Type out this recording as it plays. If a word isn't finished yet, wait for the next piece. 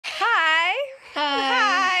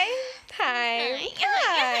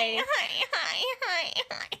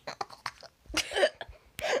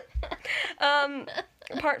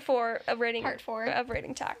part 4 of rating. Part 4 of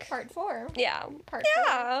rating Tack. Part 4. Yeah. Part 4.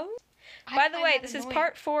 Yeah. By the way, this is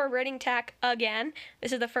part 4 of rating Tack again.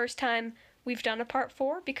 This is the first time we've done a part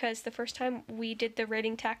 4 because the first time we did the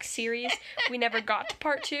rating Tack series, we never got to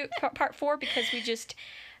part 4 because we just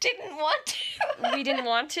didn't want to. We didn't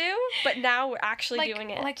want to, but now we're actually doing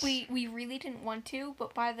it. Like we really didn't want to,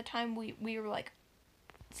 but by the time we were like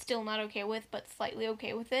still not okay with, but slightly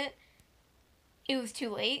okay with it, it was too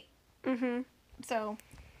late. Mhm. So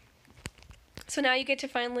now you get to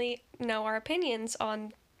finally know our opinions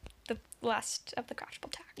on the last of the Craftable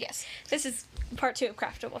Tack. Yes. This is part 2 of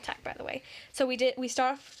Craftable Tack, by the way. So we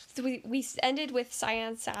ended with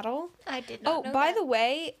Cyan Saddle. I did not know by that. the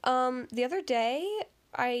way, the other day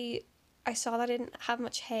I saw that I didn't have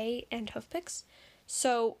much hay and hoof picks.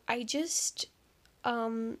 So I just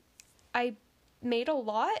I made a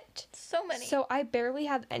lot. So many. So I barely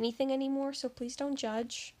have anything anymore, so please don't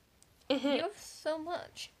judge. You have so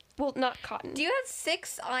much. Well, not cotton. Do you have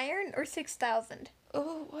 6 iron or 6,000?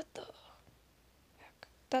 Oh, what the heck?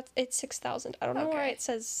 It's 6,000. I don't know why it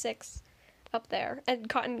says 6 up there. And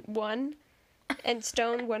cotton 1 and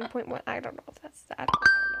stone 1.1. I don't know if that's that. I don't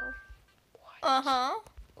know. What? Uh-huh.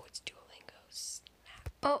 Oh, it's Duolingo. Snap.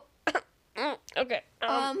 Oh. Okay.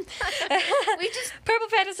 We just Purple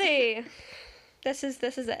Fantasy. This is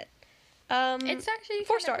it. it's actually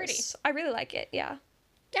 4 kinda stars. pretty. I really like it. Yeah.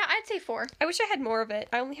 Yeah, I'd say 4. I wish I had more of it.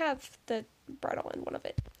 I only have the bridle and one of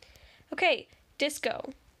it. Okay,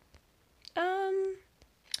 disco.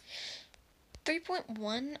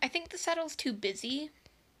 3.1. I think the saddle's too busy.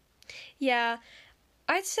 Yeah,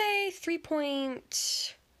 I'd say 3.8.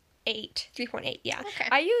 3.8, yeah. Okay.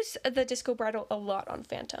 I use the disco bridle a lot on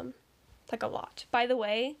Phantom. Like, a lot. By the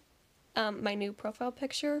way, my new profile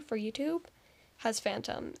picture for YouTube has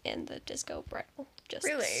Phantom in the disco bridle. Just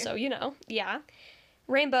Really? so you know. Yeah.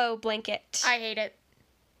 Rainbow blanket. I hate it.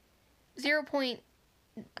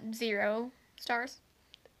 0.0 stars.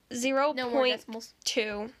 0.2. No more decimals.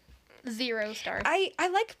 0 stars. I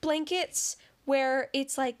like blankets where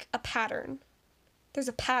it's like a pattern. There's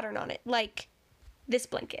a pattern on it. Like this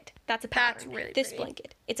blanket. That's a pattern. That's really this pretty.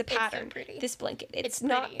 blanket. It's a pattern. so pretty. This blanket. It's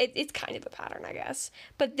pretty. not it's kind of a pattern, I guess.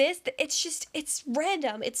 But it's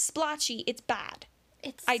random. It's splotchy. It's bad.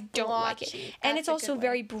 It's I don't like it. splotchy. And That's it's a also good way.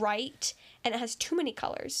 very bright and it has too many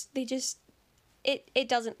colors. They just it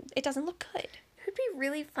doesn't look good. It would be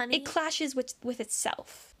really funny. It clashes with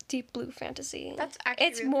itself. Deep blue fantasy. That's actually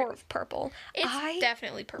it's really more pretty. of purple. It's I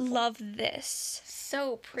definitely purple. love this.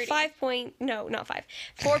 So pretty.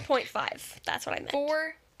 4.5. That's what I meant.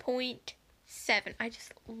 4.7. I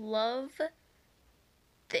just love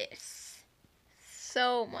this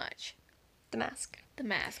so much. The mask. The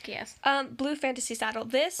mask, yes. Blue fantasy saddle.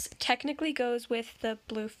 This technically goes with the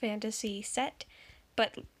blue fantasy set,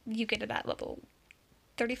 but you get it at level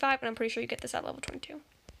 35, and I'm pretty sure you get this at level 22.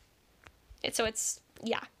 It's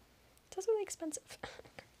really expensive.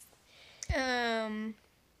 I'd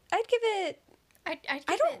give it. I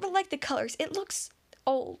don't like the colors. It looks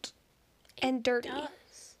old and dirty. It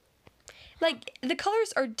does. Like the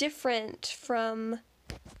colors are different from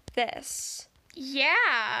this.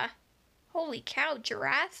 Yeah. Holy cow,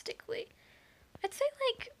 drastically. I'd say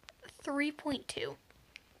like 3.2.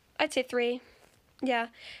 I'd say 3. Yeah.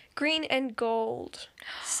 Green and gold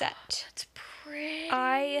set. That's pretty.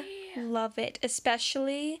 I love it,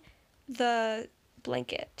 especially the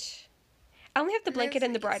blanket. I only have the blanket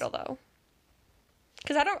and the bridle though.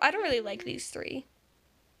 Cuz I don't really like these 3.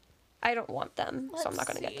 I don't want them, so I'm not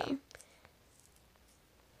going to get them.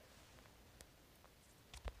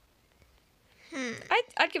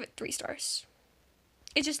 I'd give it 3 stars.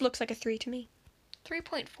 It just looks like a 3 to me.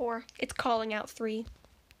 3.4. It's calling out 3.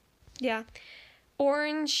 Yeah.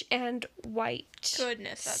 Orange and white.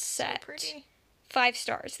 Goodness, that's set. so pretty. 5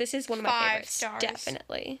 stars. This is one of my 5 favorites. stars.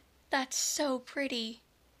 Definitely. That's so pretty.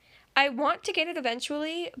 I want to get it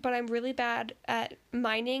eventually, but I'm really bad at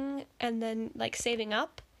mining and then like saving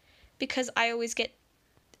up because I always get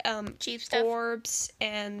Cheap stuff. orbs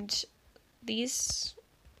and these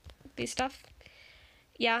stuff.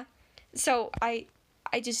 Yeah. So I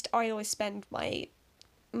always spend my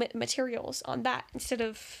materials on that instead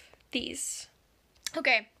of these.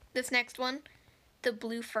 Okay, this next one, the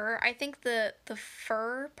blue fur. I think the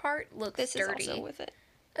fur part looks This dirty. is also with it.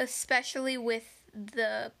 Especially with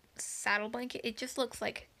the saddle blanket. It just looks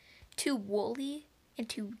like too woolly and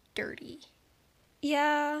too dirty.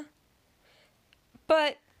 Yeah.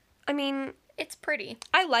 But I mean, it's pretty.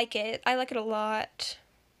 I like it. I like it a lot.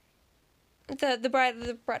 The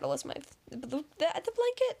bridle is my the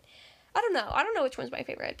blanket. I don't know. I don't know which one's my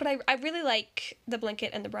favorite, but I really like the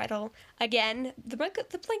blanket and the bridle. Again, the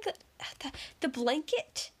blanket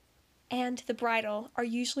and the bridle are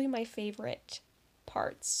usually my favorite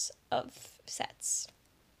parts of sets.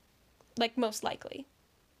 Like, most likely.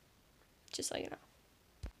 Just so you know.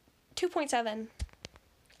 2.7.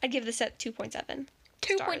 I'd give the set 2.7.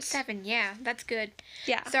 2.7, yeah, that's good.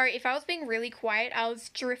 Yeah. Sorry, if I was being really quiet, I was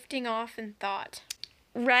drifting off in thought.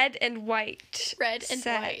 Red and white. Red and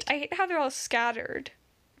set. white. I hate how they're all scattered.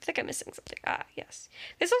 I think I'm missing something. Ah, yes.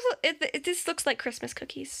 This also, this looks like Christmas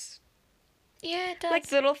cookies. Yeah, it does. Like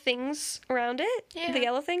the little things around it. Yeah. The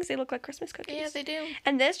yellow things, they look like Christmas cookies. Yeah, they do.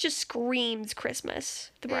 And this just screams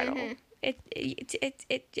Christmas. The bridal. Mhm.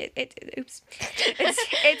 Oops.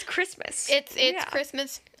 It's Christmas. It's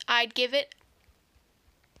Christmas. I'd give it.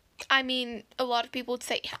 I mean, a lot of people would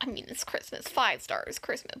say, I mean, it's Christmas. 5 stars,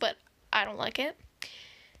 Christmas. But I don't like it.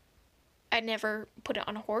 I'd never put it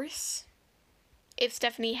on a horse. If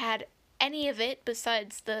Stephanie had any of it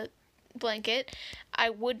besides the blanket,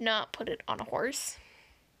 I would not put it on a horse.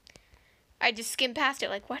 I just skim past it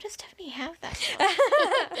like, why does Stephanie have that stuff?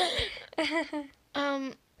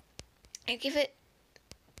 I give it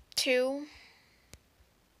 2.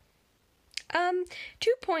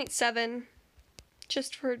 2.7.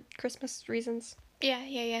 Just for Christmas reasons.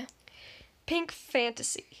 Yeah. Pink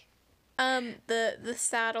Fantasy. The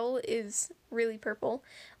saddle is really purple.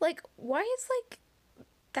 Like, why is, like,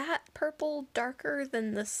 that purple darker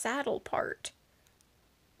than the saddle part?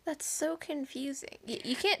 That's so confusing.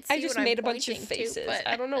 You can't see I just what made I'm a bunch of pointing faces. to, but...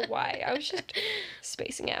 I don't know why. I was just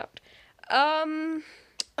spacing out.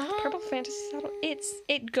 Purple Fantasy saddle.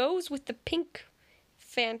 It goes with the pink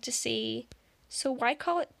fantasy. So why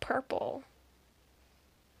call it purple?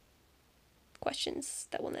 Questions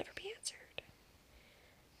that will never be answered.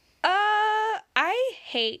 I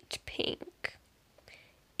hate pink.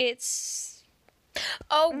 It's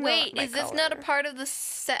wait, is this not a part of the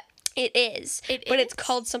set? It is. But it's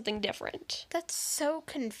called something different. That's so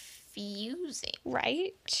confusing.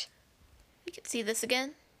 Right? You can see this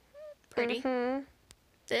again. Pretty. Mm-hmm.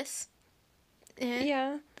 This.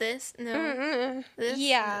 Yeah. This. No. Mm-mm. This.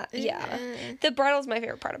 Yeah. The bridle's my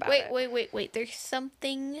favorite part about it. Wait. There's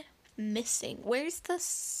something missing. Where's the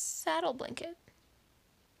saddle blanket?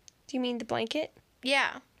 Do you mean the blanket?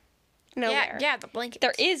 Yeah. Nowhere. Yeah, the blanket.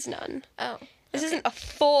 There is none. Oh. This isn't a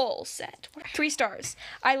full set. 3 stars.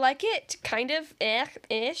 I like it, kind of,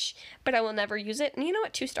 ish, but I will never use it. And you know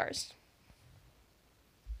what? 2 stars.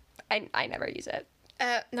 I never use it.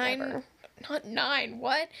 9. Never. Not 9.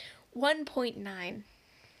 What? 1.9.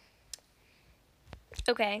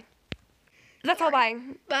 Okay. That's all. Bye.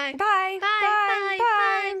 Bye. Bye. Bye. Bye.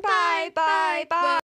 Bye. Bye. Bye. Bye.